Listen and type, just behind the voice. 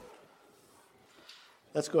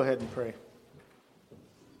Let's go ahead and pray.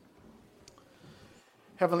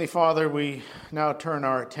 Heavenly Father, we now turn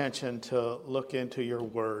our attention to look into your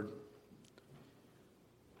word.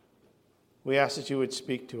 We ask that you would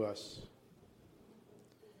speak to us.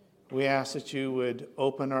 We ask that you would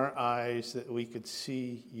open our eyes that we could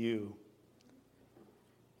see you.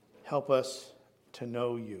 Help us to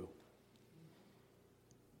know you.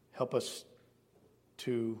 Help us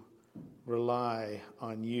to rely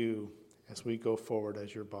on you as we go forward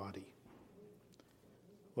as your body.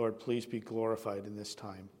 Lord, please be glorified in this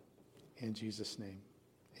time. In Jesus' name,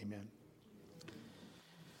 amen.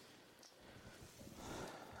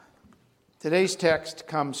 Today's text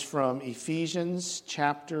comes from Ephesians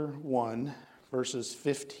chapter 1, verses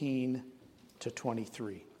 15 to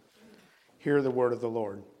 23. Hear the word of the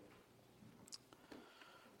Lord.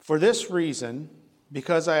 For this reason,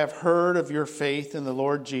 because I have heard of your faith in the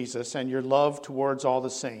Lord Jesus and your love towards all the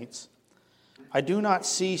saints, I do not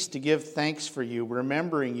cease to give thanks for you,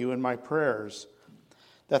 remembering you in my prayers,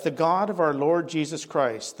 that the God of our Lord Jesus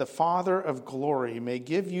Christ, the Father of glory, may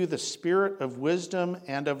give you the spirit of wisdom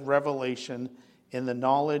and of revelation in the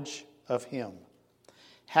knowledge of him,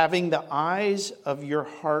 having the eyes of your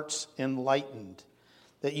hearts enlightened,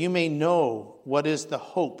 that you may know what is the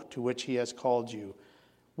hope to which he has called you,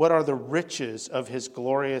 what are the riches of his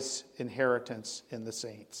glorious inheritance in the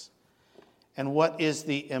saints, and what is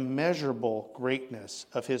the immeasurable greatness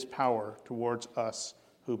of his power towards us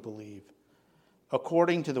who believe,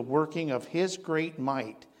 according to the working of his great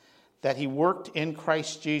might that he worked in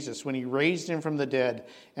Christ Jesus when he raised him from the dead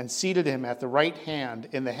and seated him at the right hand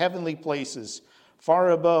in the heavenly places,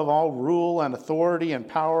 far above all rule and authority and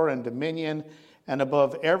power and dominion, and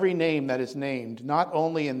above every name that is named, not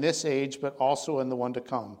only in this age, but also in the one to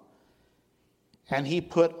come. And he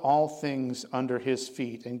put all things under his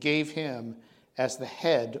feet and gave him as the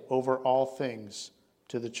head over all things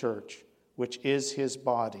to the church, which is his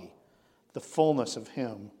body, the fullness of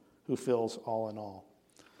him who fills all in all.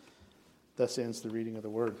 Thus ends the reading of the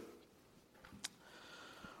word.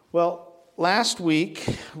 Well, last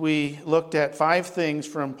week we looked at 5 things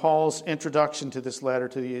from Paul's introduction to this letter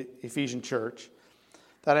to the Ephesian church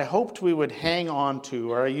that I hoped we would hang on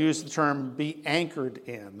to, or I use the term be anchored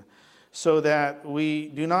in, so that we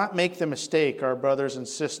do not make the mistake our brothers and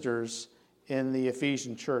sisters in the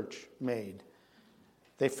Ephesian church made.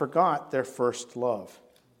 They forgot their first love,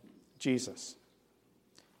 Jesus.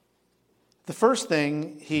 The first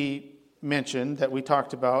thing he mentioned that we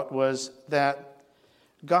talked about was that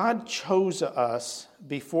God chose us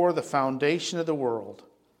before the foundation of the world,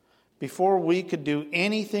 before we could do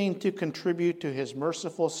anything to contribute to his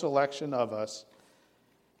merciful selection of us,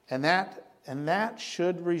 and that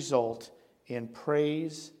should result in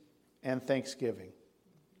praise and thanksgiving.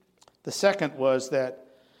 The second was that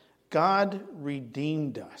God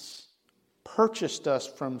redeemed us, purchased us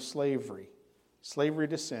from slavery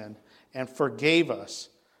to sin, and forgave us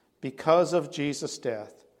because of Jesus'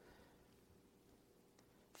 death.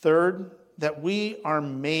 Third, that we are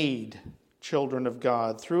made children of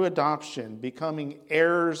God through adoption, becoming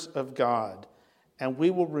heirs of God, and we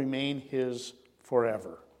will remain his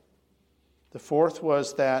forever. The fourth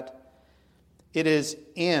was that it is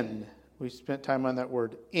we spent time on that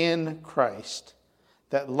word, in Christ,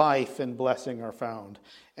 that life and blessing are found.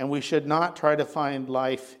 And we should not try to find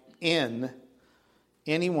life in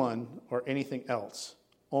anyone or anything else,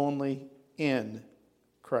 only in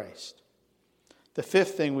Christ. The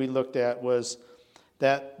fifth thing we looked at was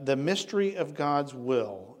that the mystery of God's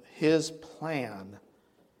will, his plan,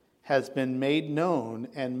 has been made known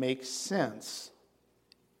and makes sense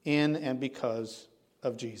in and because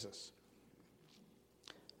of Jesus.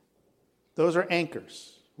 Those are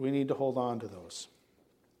anchors. We need to hold on to those,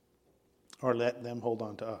 or let them hold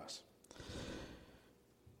on to us.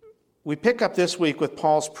 We pick up this week with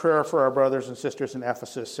Paul's prayer for our brothers and sisters in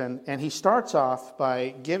Ephesus, and he starts off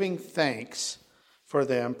by giving thanks for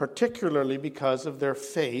them, particularly because of their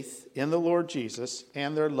faith in the Lord Jesus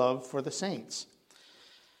and their love for the saints.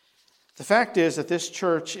 The fact is that this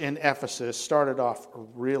church in Ephesus started off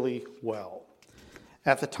really well.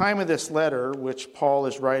 At the time of this letter, which Paul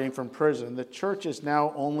is writing from prison, the church is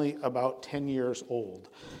now only about 10 years old.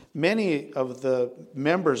 Many of the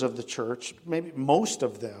members of the church, maybe most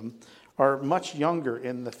of them, are much younger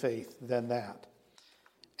in the faith than that.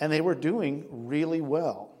 And they were doing really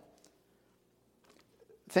well.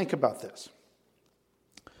 Think about this.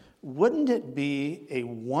 Wouldn't it be a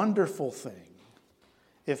wonderful thing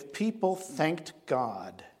if people thanked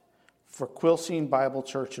God for Quilcene Bible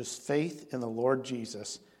Church's faith in the Lord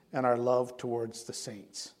Jesus and our love towards the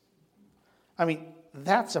saints? I mean,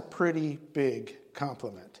 that's a pretty big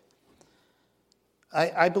compliment.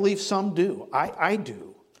 I believe some do. I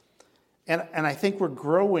do. And I think we're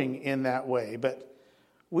growing in that way. But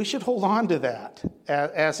we should hold on to that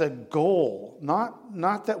as a goal.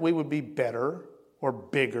 Not that we would be better or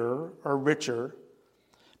bigger or richer,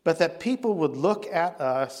 but that people would look at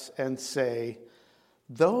us and say,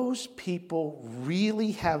 those people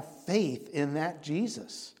really have faith in that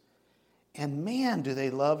Jesus. And man, do they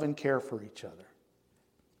love and care for each other.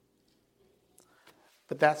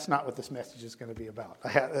 But that's not what this message is going to be about.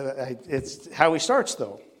 It's how he starts,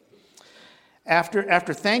 though.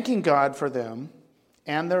 After thanking God for them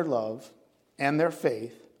and their love and their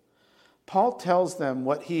faith, Paul tells them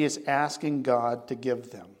what he is asking God to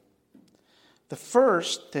give them. The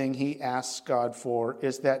first thing he asks God for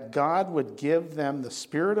is that God would give them the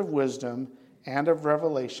spirit of wisdom and of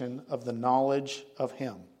revelation of the knowledge of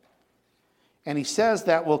him. And he says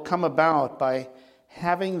that will come about by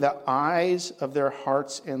having the eyes of their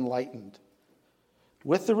hearts enlightened,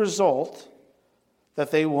 with the result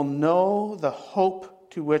that they will know the hope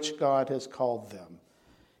to which God has called them,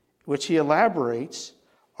 which he elaborates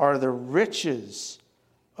are the riches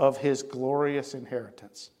of his glorious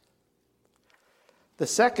inheritance. The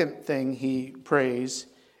second thing he prays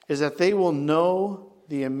is that they will know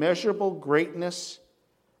the immeasurable greatness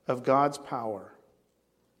of God's power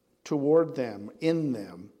toward them, in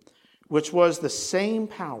them, which was the same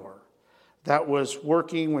power that was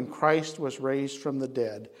working when Christ was raised from the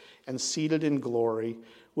dead and seated in glory,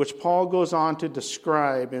 which Paul goes on to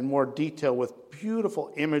describe in more detail with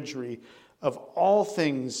beautiful imagery of all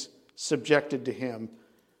things subjected to him,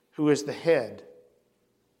 who is the head,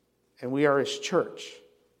 and we are his church,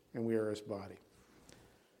 and we are his body.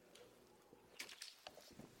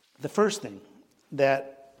 The first thing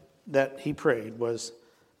that he prayed was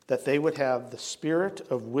that they would have the spirit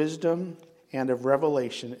of wisdom and of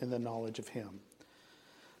revelation in the knowledge of him.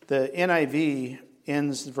 The NIV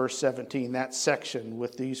ends verse 17, that section,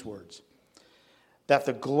 with these words: that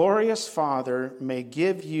the glorious Father may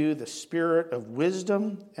give you the spirit of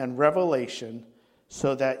wisdom and revelation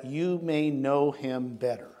so that you may know him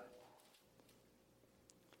better.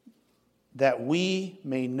 That we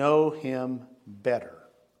may know him better.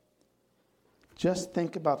 Just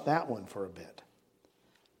think about that one for a bit.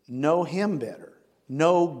 Know him better.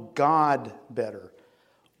 Know God better.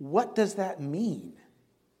 What does that mean?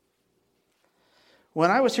 When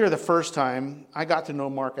I was here the first time, I got to know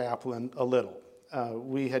Mark Applin a little.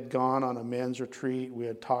 We had gone on a men's retreat. We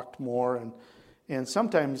had talked more and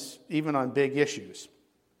sometimes even on big issues.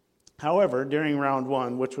 However, during round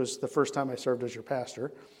one, which was the first time I served as your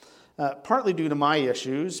pastor, partly due to my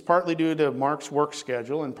issues, partly due to Mark's work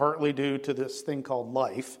schedule, and partly due to this thing called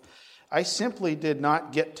life, I simply did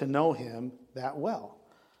not get to know him that well.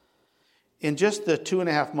 In just the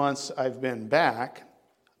 2.5 months I've been back,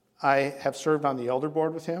 I have served on the elder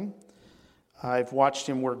board with him. I've watched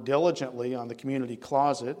him work diligently on the community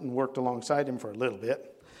closet and worked alongside him for a little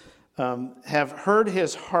bit. Have heard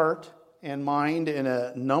his heart and mind in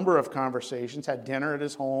a number of conversations, had dinner at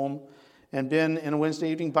his home, and been in a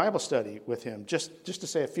Wednesday evening Bible study with him, just to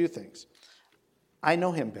say a few things. I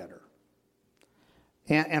know him better.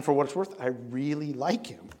 And for what it's worth, I really like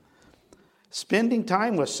him. Spending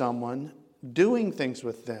time with someone, doing things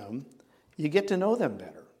with them, you get to know them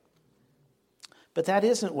better. But that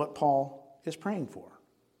isn't what Paul is praying for.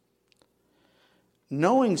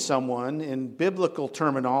 Knowing someone in biblical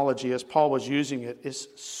terminology, as Paul was using it, is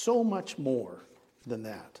so much more than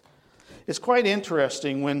that. It's quite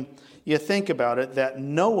interesting when you think about it that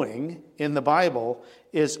knowing in the Bible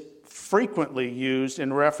is frequently used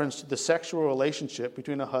in reference to the sexual relationship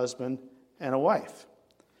between a husband and a wife.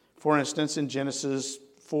 For instance, in Genesis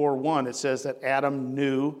 4:1, it says that Adam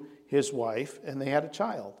knew his wife and they had a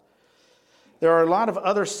child. There are a lot of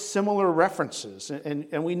other similar references,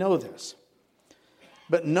 and we know this.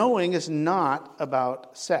 But knowing is not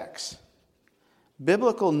about sex.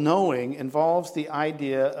 Biblical knowing involves the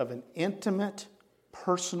idea of an intimate,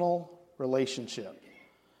 personal relationship.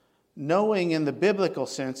 Knowing in the biblical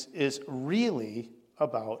sense is really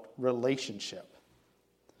about relationship.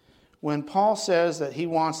 When Paul says that he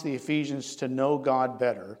wants the Ephesians to know God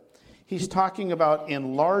better, he's talking about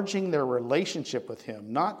enlarging their relationship with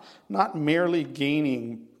him, not merely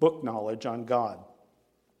gaining book knowledge on God.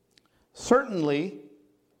 Certainly,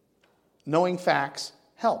 knowing facts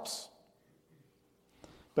helps.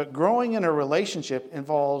 But growing in a relationship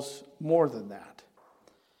involves more than that.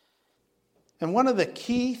 And one of the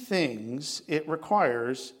key things it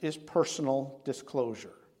requires is personal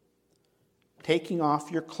disclosure. Taking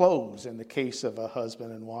off your clothes in the case of a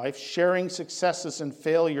husband and wife, sharing successes and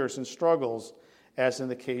failures and struggles as in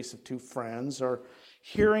the case of two friends, or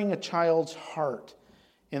hearing a child's heart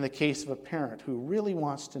in the case of a parent who really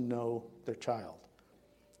wants to know their child.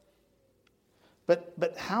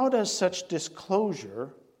 But how does such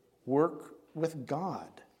disclosure work with God?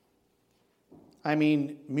 I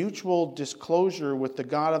mean, mutual disclosure with the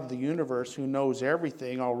God of the universe who knows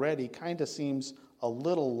everything already kind of seems a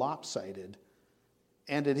little lopsided,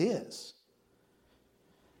 and it is.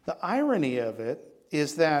 The irony of it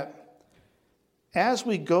is that as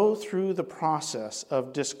we go through the process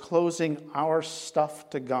of disclosing our stuff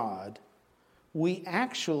to God, we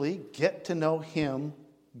actually get to know Him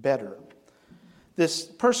better. This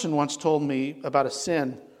person once told me about a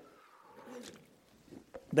sin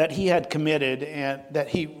that he had committed and that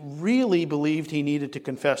he really believed he needed to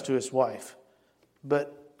confess to his wife,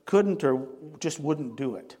 but couldn't or just wouldn't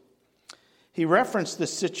do it. He referenced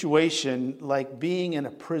this situation like being in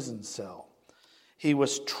a prison cell. He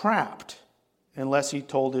was trapped unless he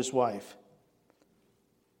told his wife.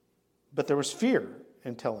 But there was fear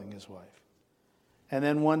in telling his wife. And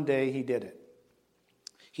then one day he did it.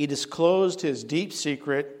 He disclosed his deep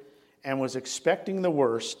secret and was expecting the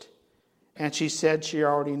worst, and she said she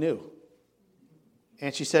already knew.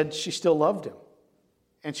 And she said she still loved him,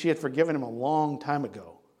 and she had forgiven him a long time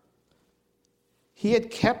ago. He had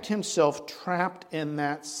kept himself trapped in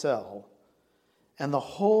that cell, and the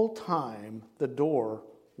whole time the door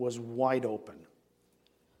was wide open.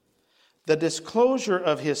 The disclosure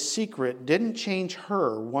of his secret didn't change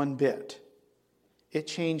her one bit. It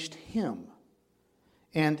changed him.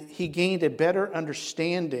 And he gained a better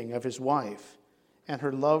understanding of his wife and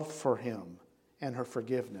her love for him and her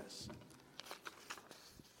forgiveness.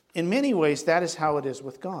 In many ways, that is how it is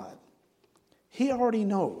with God. He already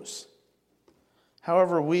knows.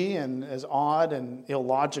 However, we, and as odd and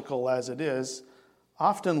illogical as it is,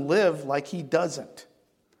 often live like he doesn't.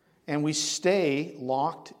 And we stay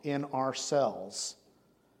locked in our cells.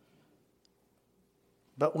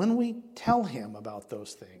 But when we tell him about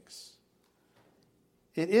those things,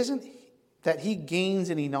 it isn't that he gains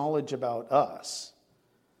any knowledge about us,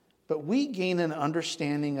 but we gain an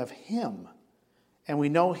understanding of him, and we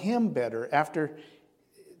know him better after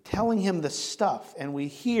telling him the stuff, and we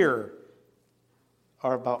hear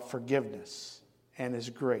are about forgiveness and his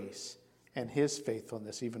grace and his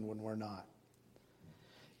faithfulness even when we're not.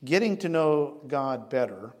 Getting to know God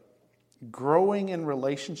better, growing in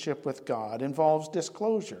relationship with God, involves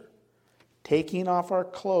disclosure, taking off our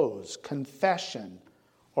clothes, confession,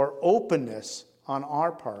 or openness on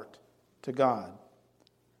our part to God.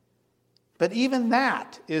 But even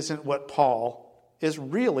that isn't what Paul is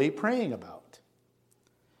really praying about.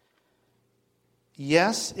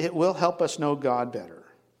 Yes, it will help us know God better.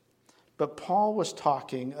 But Paul was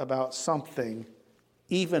talking about something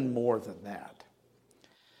even more than that.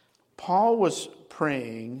 Paul was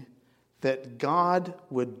praying that God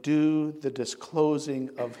would do the disclosing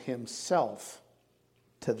of himself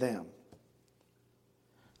to them.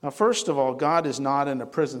 Now, first of all, God is not in a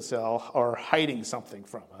prison cell or hiding something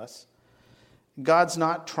from us. God's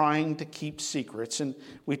not trying to keep secrets. And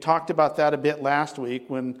we talked about that a bit last week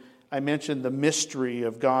when I mentioned the mystery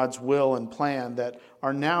of God's will and plan that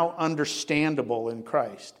are now understandable in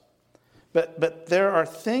Christ. But there are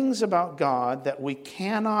things about God that we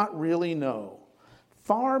cannot really know,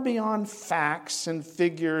 far beyond facts and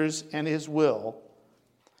figures and his will,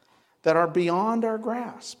 that are beyond our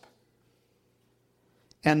grasp.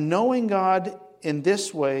 And knowing God in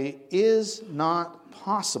this way is not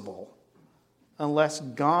possible unless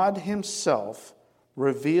God himself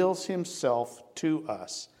reveals himself to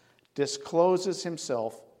us, discloses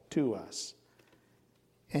himself to us.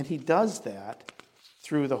 And he does that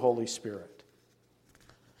through the Holy Spirit.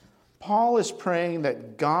 Paul is praying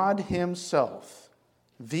that God himself,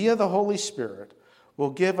 via the Holy Spirit, will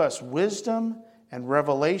give us wisdom and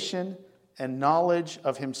revelation and knowledge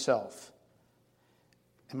of himself.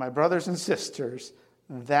 And my brothers and sisters,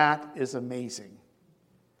 that is amazing.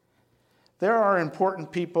 There are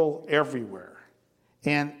important people everywhere,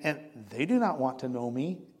 and they do not want to know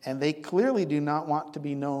me, and they clearly do not want to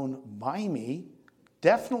be known by me,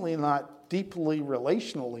 definitely not deeply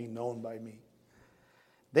relationally known by me.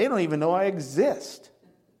 They don't even know I exist.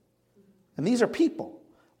 And these are people.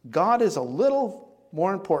 God is a little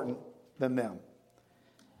more important than them.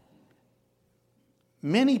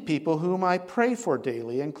 Many people whom I pray for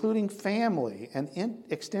daily, including family and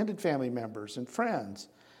extended family members and friends,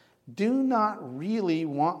 do not really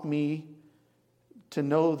want me to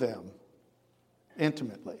know them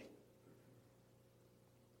intimately.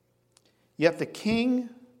 Yet the King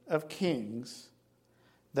of Kings,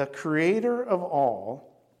 the Creator of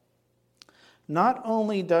all, not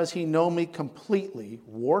only does he know me completely,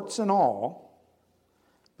 warts and all,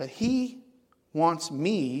 but he wants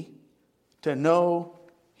me to know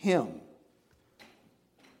him.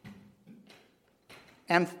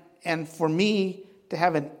 And for me to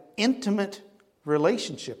have an intimate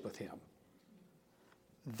relationship with him.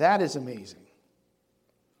 That is amazing.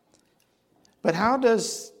 But how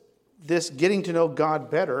does this getting to know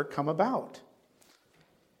God better come about?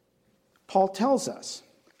 Paul tells us.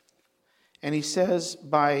 And he says,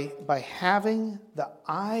 by having the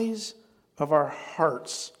eyes of our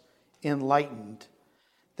hearts enlightened,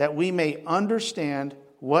 that we may understand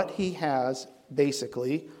what he has,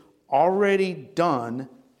 basically, already done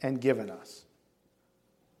and given us.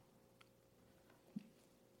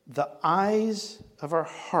 The eyes of our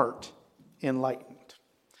heart enlightened.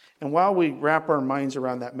 And while we wrap our minds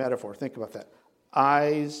around that metaphor, think about that.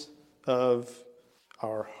 Eyes of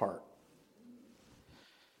our heart.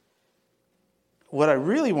 What I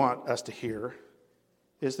really want us to hear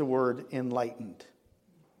is the word enlightened.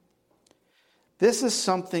 This is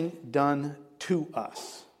something done to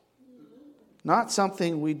us, not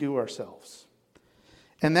something we do ourselves.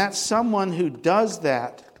 And that someone who does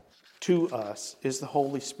that to us is the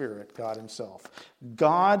Holy Spirit, God himself.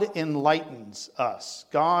 God enlightens us.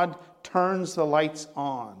 God turns the lights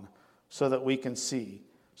on so that we can see,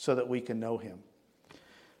 so that we can know him.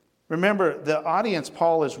 Remember, the audience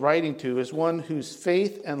Paul is writing to is one whose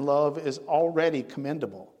faith and love is already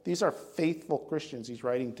commendable. These are faithful Christians he's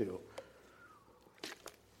writing to.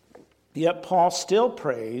 Yet Paul still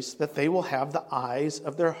prays that they will have the eyes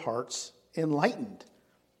of their hearts enlightened.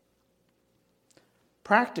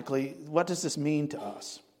 Practically, what does this mean to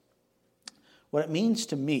us? What it means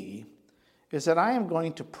to me is that I am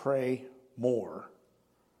going to pray more,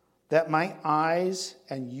 that my eyes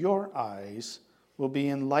and your eyes will be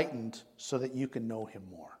enlightened so that you can know him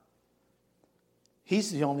more.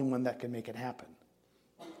 He's the only one that can make it happen.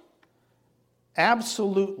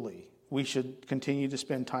 Absolutely, we should continue to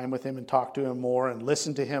spend time with him and talk to him more and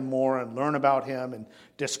listen to him more and learn about him and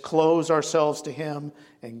disclose ourselves to him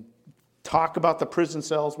and talk about the prison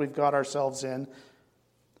cells we've got ourselves in.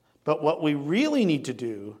 But what we really need to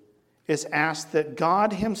do is ask that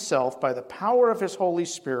God himself, by the power of his Holy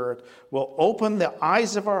Spirit, will open the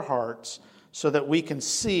eyes of our hearts so that we can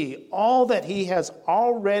see all that he has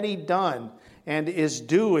already done and is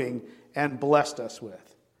doing and blessed us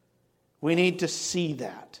with. We need to see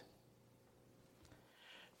that.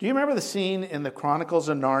 Do you remember the scene in the Chronicles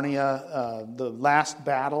of Narnia, the last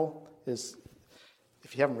battle?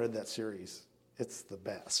 If you haven't read that series, it's the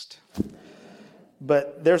best.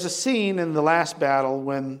 But there's a scene in the last battle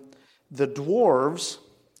when the dwarves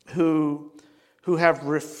who have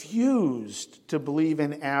refused to believe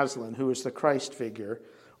in Aslan, who is the Christ figure,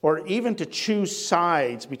 or even to choose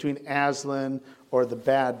sides between Aslan or the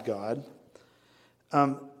bad god,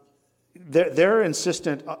 they're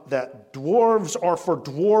insistent that dwarves are for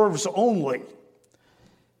dwarves only.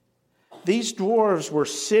 These dwarves were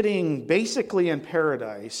sitting basically in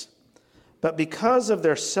paradise, but because of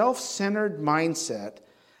their self-centered mindset,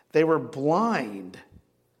 they were blind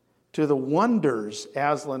to the wonders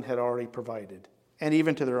Aslan had already provided, and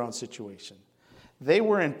even to their own situation. They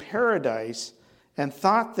were in paradise and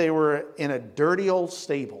thought they were in a dirty old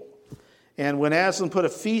stable. And when Aslan put a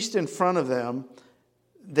feast in front of them,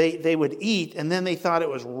 they would eat, and then they thought it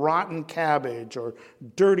was rotten cabbage or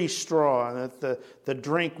dirty straw, and that the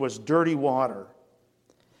drink was dirty water.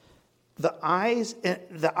 The eyes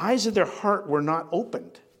of their heart were not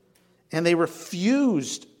opened, and they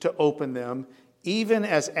refused to open them, even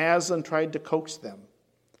as Aslan tried to coax them.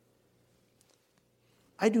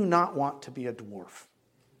 I do not want to be a dwarf.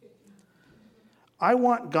 I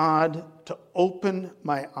want God to open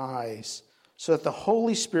my eyes so that the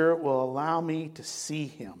Holy Spirit will allow me to see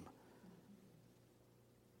him.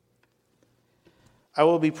 I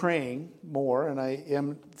will be praying more, and I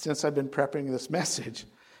am, since I've been prepping this message.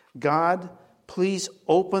 God, please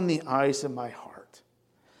open the eyes of my heart,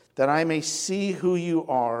 that I may see who you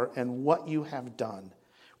are and what you have done,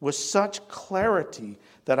 with such clarity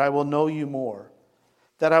that I will know you more,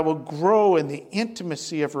 that I will grow in the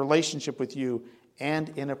intimacy of relationship with you and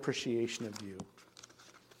in appreciation of you.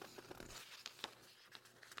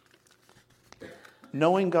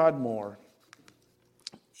 Knowing God more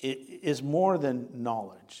is more than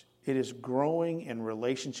knowledge. It is growing in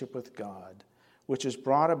relationship with God, which is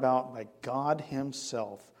brought about by God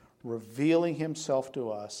himself, revealing himself to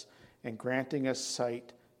us and granting us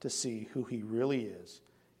sight to see who he really is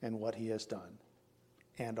and what he has done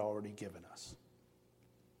and already given us.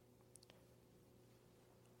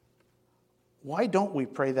 Why don't we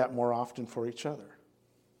pray that more often for each other?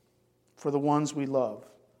 For the ones we love?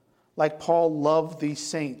 Like Paul loved these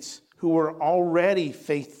saints who were already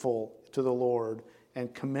faithful to the Lord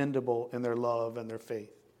and commendable in their love and their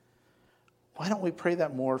faith. Why don't we pray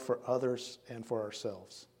that more for others and for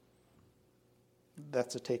ourselves?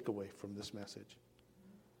 That's a takeaway from this message.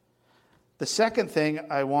 The second thing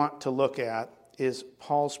I want to look at is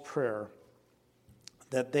Paul's prayer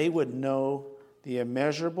that they would know the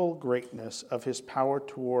immeasurable greatness of his power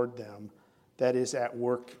toward them that is at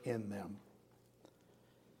work in them.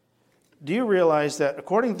 Do you realize that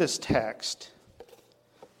according to this text,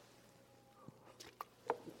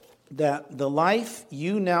 that the life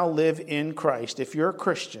you now live in Christ, if you're a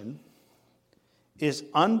Christian, is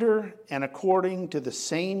under and according to the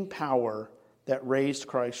same power that raised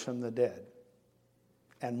Christ from the dead,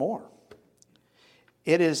 and more.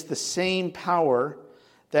 It is the same power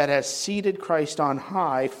that has seated Christ on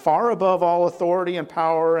high, far above all authority and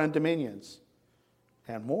power and dominions,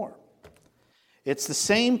 and more. It's the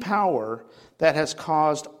same power that has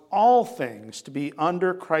caused all things to be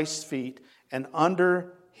under Christ's feet and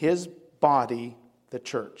under his body, the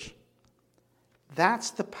church.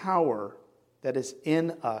 That's the power that is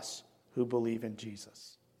in us who believe in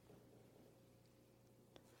Jesus.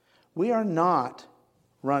 We are not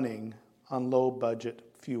running on low-budget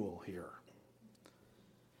fuel here.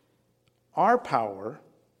 Our power,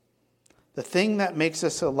 the thing that makes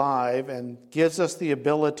us alive and gives us the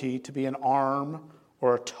ability to be an arm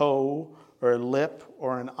or a toe or a lip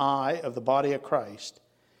or an eye of the body of Christ,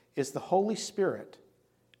 is the Holy Spirit,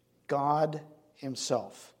 God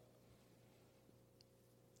himself.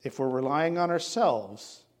 If we're relying on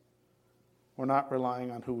ourselves, we're not relying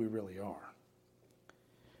on who we really are.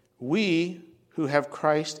 We who have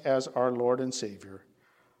Christ as our Lord and Savior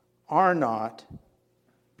are not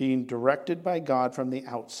being directed by God from the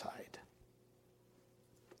outside.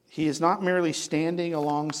 He is not merely standing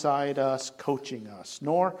alongside us, coaching us,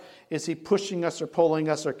 nor is he pushing us or pulling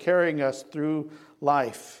us or carrying us through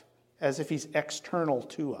life as if he's external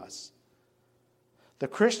to us. The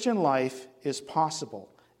Christian life is possible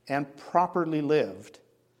and properly lived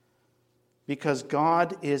because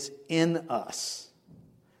God is in us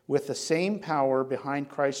with the same power behind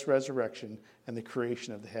Christ's resurrection and the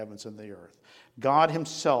creation of the heavens and the earth. God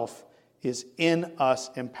himself is in us,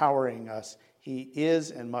 empowering us. He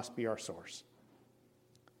is and must be our source.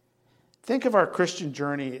 Think of our Christian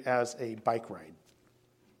journey as a bike ride.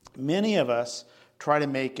 Many of us try to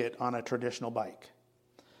make it on a traditional bike,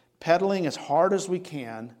 pedaling as hard as we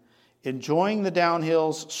can, enjoying the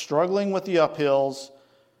downhills, struggling with the uphills.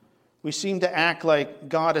 We seem to act like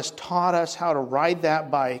God has taught us how to ride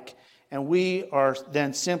that bike, and we are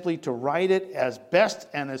then simply to ride it as best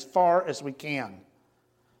and as far as we can.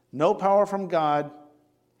 No power from God.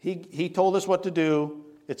 He told us what to do.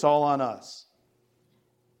 It's all on us.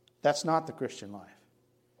 That's not the Christian life.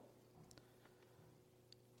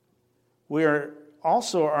 We are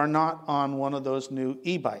not on one of those new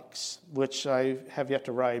e-bikes, which I have yet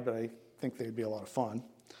to ride, but I think they'd be a lot of fun.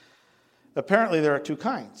 Apparently, there are two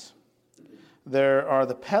kinds. There are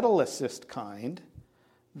the pedal assist kind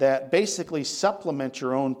that basically supplement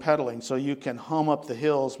your own pedaling so you can hum up the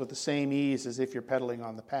hills with the same ease as if you're pedaling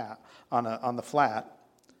on the flat.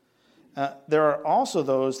 There are also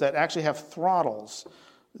those that actually have throttles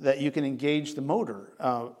that you can engage the motor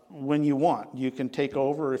when you want. You can take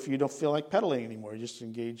over if you don't feel like pedaling anymore. You just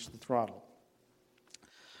engage the throttle.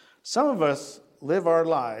 Some of us live our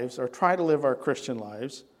lives, or try to live our Christian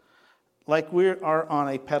lives, like we are on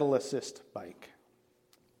a pedal assist bike.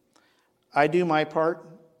 I do my part.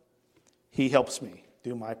 He helps me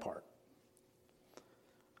do my part.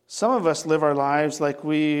 Some of us live our lives like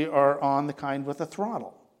we are on the kind with a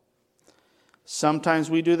throttle. Sometimes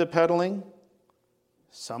we do the pedaling.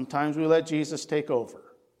 Sometimes we let Jesus take over.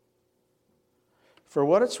 For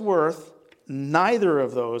what it's worth, neither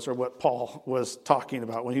of those are what Paul was talking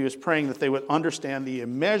about when he was praying that they would understand the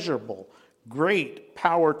immeasurable, great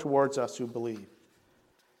power towards us who believe.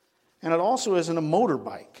 And it also isn't a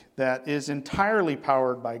motorbike that is entirely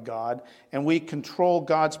powered by God, and we control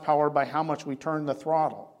God's power by how much we turn the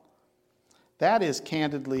throttle. That is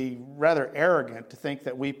candidly rather arrogant to think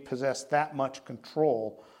that we possess that much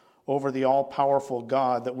control over the all-powerful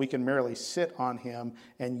God, that we can merely sit on him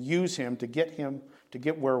and use him to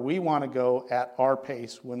get where we want to go at our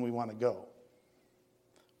pace when we want to go.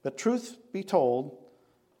 But truth be told,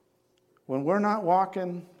 when we're not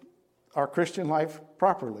walking our Christian life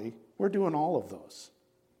properly, we're doing all of those.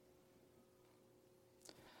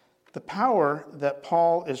 The power that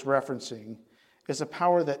Paul is referencing is a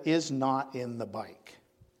power that is not in the bike.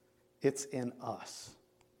 It's in us.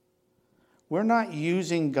 We're not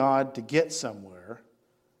using God to get somewhere,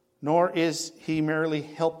 nor is he merely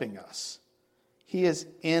helping us. He is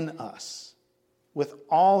in us. with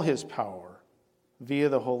all his power via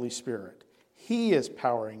the Holy Spirit. He is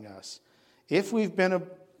powering us. If we've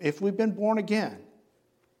been born again,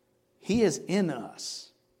 he is in us.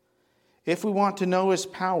 If we want to know his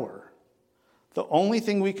power, the only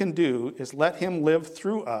thing we can do is let him live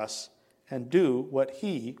through us and do what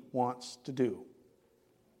he wants to do.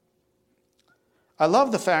 I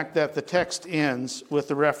love the fact that the text ends with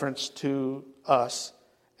the reference to us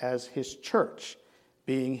as his church,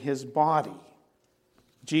 being his body,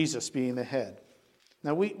 Jesus being the head.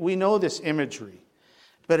 Now, we know this imagery,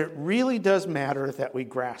 but it really does matter that we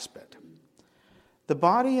grasp it. The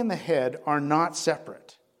body and the head are not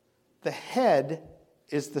separate. The head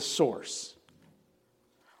is the source.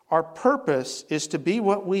 Our purpose is to be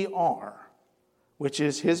what we are, which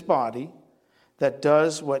is his body that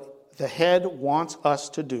does what the head wants us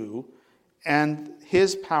to do, and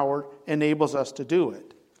his power enables us to do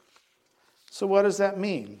it. So what does that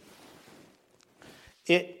mean?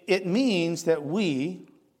 It means that when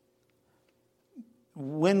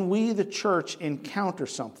we, the church, encounter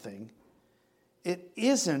something, it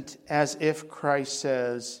isn't as if Christ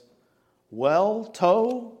says, well,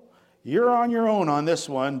 Toe, you're on your own on this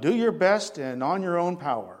one. Do your best and on your own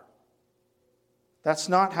power. That's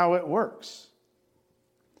not how it works.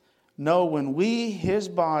 No, when we, his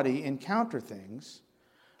body, encounter things,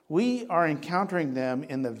 we are encountering them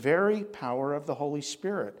in the very power of the Holy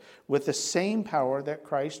Spirit, with the same power that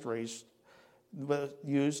Christ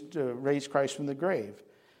used to raise Christ from the grave.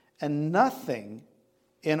 And nothing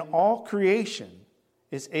in all creation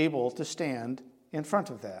is able to stand in front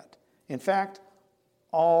of that. In fact,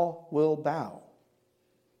 all will bow.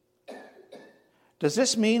 Does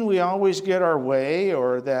this mean we always get our way,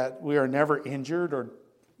 or that we are never injured or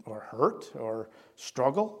hurt or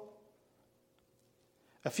struggle?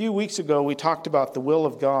 A few weeks ago, we talked about the will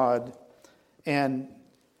of God and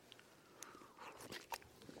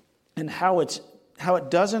how it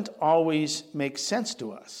doesn't always make sense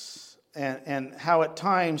to us, and how at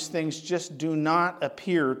times things just do not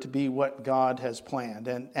appear to be what God has planned,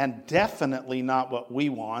 and definitely not what we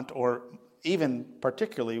want, or even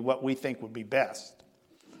particularly what we think would be best.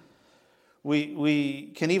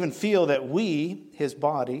 We can even feel that we, his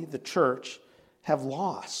body, the church, have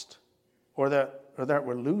lost, or that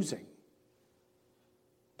we're losing.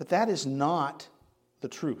 But that is not the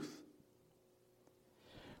truth.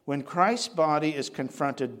 When Christ's body is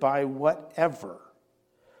confronted by whatever,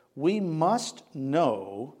 we must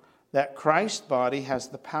know that Christ's body has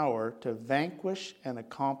the power to vanquish and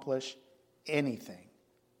accomplish anything.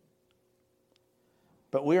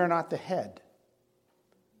 But we are not the head.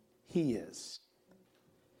 He is.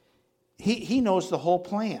 He knows the whole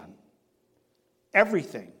plan.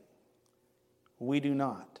 Everything. We do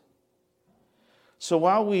not. So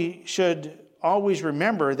while we should always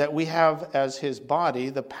remember that we have, as his body,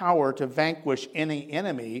 the power to vanquish any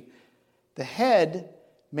enemy, the head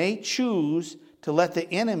may choose to let the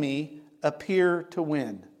enemy appear to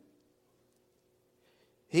win.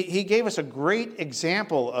 He gave us a great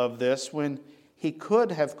example of this when he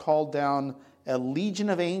could have called down a legion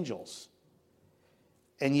of angels,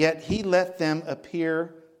 and yet he let them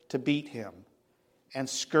appear to beat him and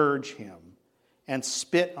scourge him and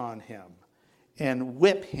spit on him and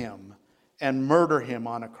whip him and murder him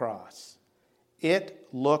on a cross. It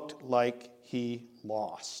looked like he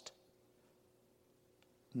lost.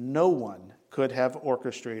 No one could have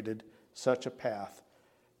orchestrated such a path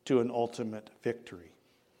to an ultimate victory.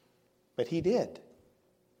 But he did.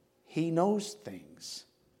 He knows things.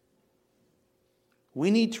 We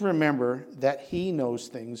need to remember that he knows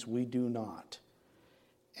things we do not.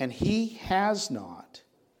 And he has not,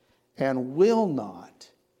 and will not,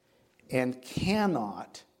 and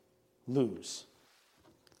cannot lose.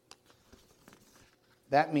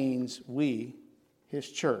 That means we, his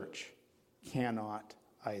church, cannot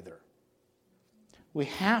either. We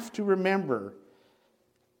have to remember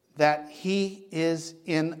that he is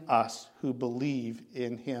in us who believe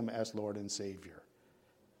in him as Lord and Savior.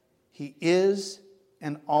 He is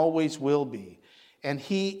and always will be. And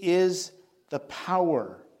he is the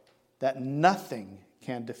power that nothing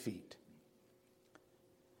can defeat.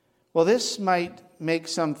 Well, this might make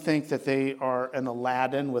some think that they are an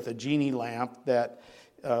Aladdin with a genie lamp.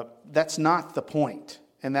 That's not the point,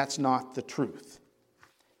 and that's not the truth.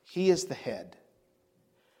 He is the head.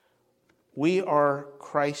 We are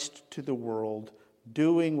Christ to the world,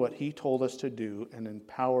 doing what he told us to do and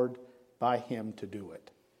empowered by him to do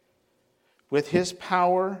it. With his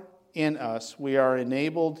power in us, we are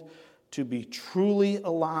enabled to be truly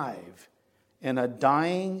alive in a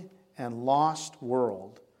dying and lost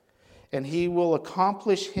world. And he will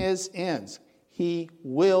accomplish his ends. He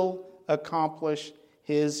will accomplish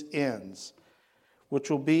his ends, which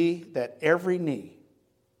will be that every knee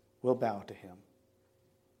will bow to him,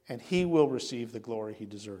 and he will receive the glory he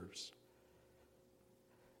deserves.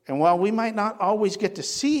 And while we might not always get to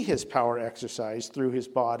see his power exercised through his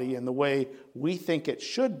body in the way we think it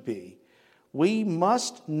should be, we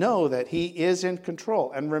must know that he is in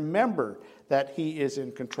control and remember that he is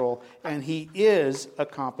in control and he is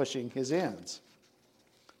accomplishing his ends.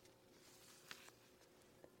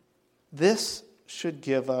 This should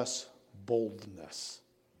give us boldness.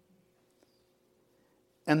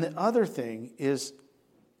 And the other thing is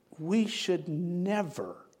we should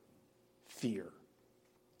never fear.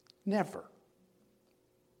 Never.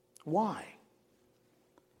 Why?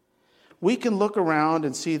 We can look around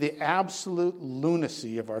and see the absolute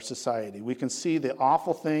lunacy of our society. We can see the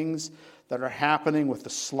awful things that are happening with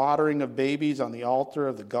the slaughtering of babies on the altar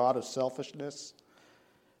of the god of selfishness.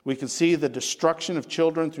 We can see the destruction of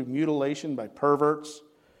children through mutilation by perverts.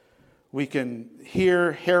 We can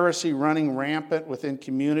hear heresy running rampant within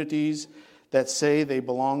communities that say they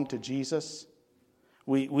belong to Jesus.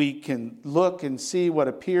 We can look and see what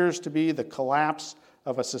appears to be the collapse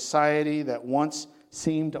of a society that once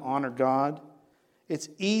seemed to honor God. It's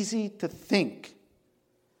easy to think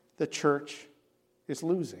the church is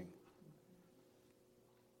losing.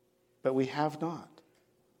 But we have not.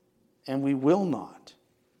 And we will not.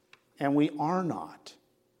 And we are not.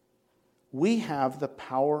 We have the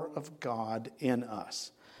power of God in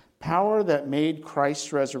us. Power that made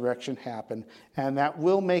Christ's resurrection happen, and that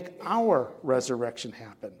will make our resurrection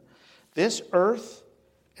happen. This earth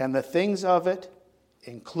and the things of it,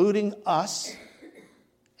 including us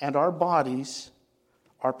and our bodies,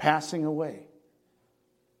 are passing away.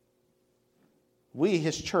 We,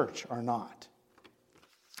 his church, are not.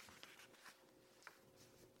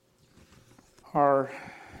 Our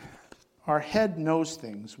head knows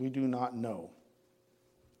things we do not know,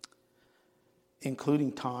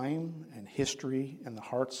 including time and history and the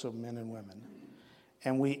hearts of men and women.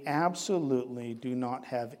 And we absolutely do not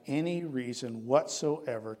have any reason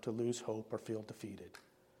whatsoever to lose hope or feel defeated.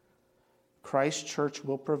 Christ's church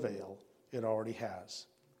will prevail. It already has.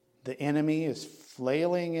 The enemy is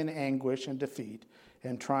flailing in anguish and defeat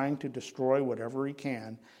and trying to destroy whatever he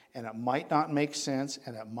can, and it might not make sense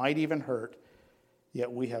and it might even hurt,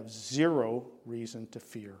 yet we have zero reason to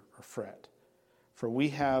fear or fret. For we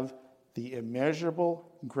have the immeasurable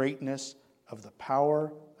greatness of the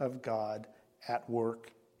power of God at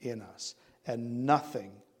work in us, and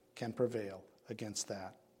nothing can prevail against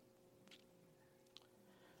that.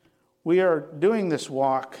 We are doing this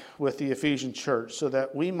walk with the Ephesian church so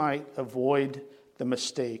that we might avoid the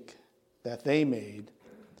mistake that they made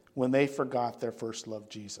when they forgot their first love,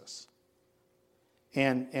 Jesus.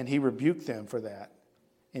 And he rebuked them for that,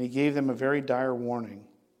 and he gave them a very dire warning.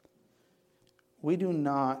 We do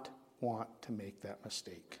not want to make that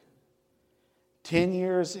mistake. 10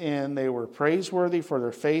 years in, they were praiseworthy for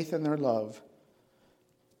their faith and their love,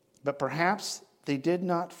 but perhaps they did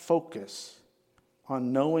not focus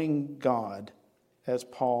on knowing God as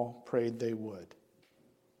Paul prayed they would.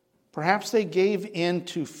 Perhaps they gave in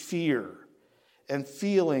to fear and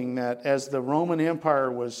feeling that as the Roman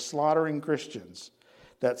Empire was slaughtering Christians,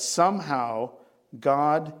 that somehow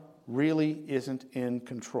God really isn't in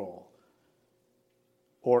control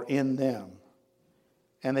or in them.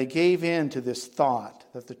 And they gave in to this thought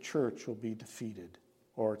that the church will be defeated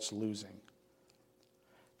or it's losing.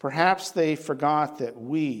 Perhaps they forgot that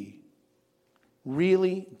we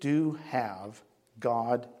really do have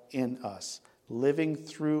God in us, living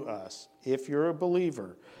through us, if you're a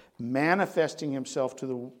believer, manifesting himself to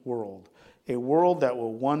the world, a world that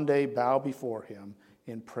will one day bow before him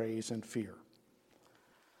in praise and fear.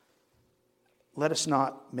 Let us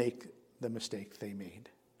not make the mistake they made.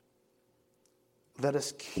 Let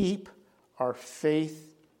us keep our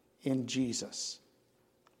faith in Jesus.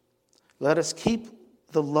 Let us keep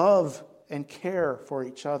the love and care for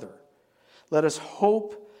each other. Let us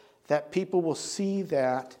hope that people will see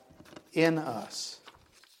that in us.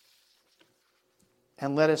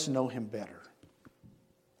 And let us know him better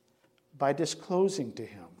by disclosing to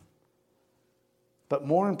him. But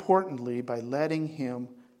more importantly, by letting him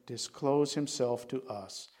disclose himself to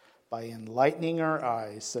us, by enlightening our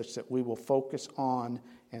eyes such that we will focus on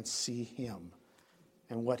and see him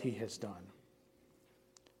and what he has done.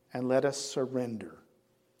 And let us surrender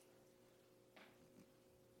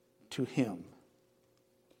to him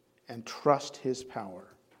and trust his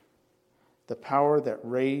power, the power that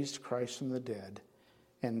raised Christ from the dead,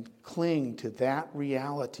 and cling to that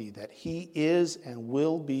reality that he is and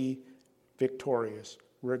will be victorious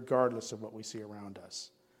regardless of what we see around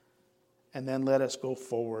us. And then let us go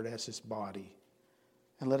forward as his body.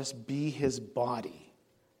 And let us be his body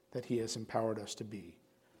that he has empowered us to be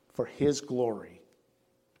for his glory.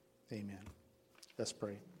 Amen. Let's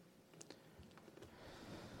pray.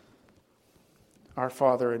 Our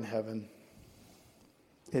Father in heaven,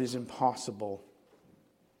 it is impossible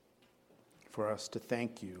for us to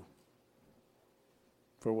thank you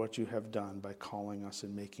for what you have done by calling us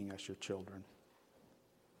and making us your children.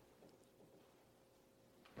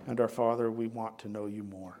 And our Father, we want to know you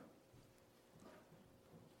more.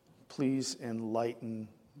 Please enlighten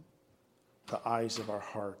the eyes of our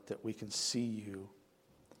heart that we can see you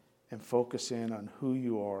and focus in on who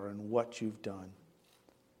you are and what you've done.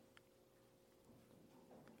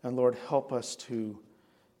 And Lord, help us to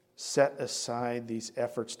set aside these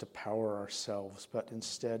efforts to power ourselves, but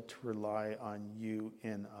instead to rely on you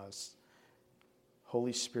in us.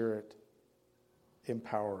 Holy Spirit,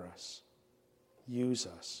 empower us. Use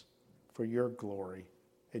us for your glory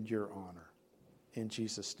and your honor. In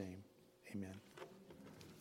Jesus' name, amen.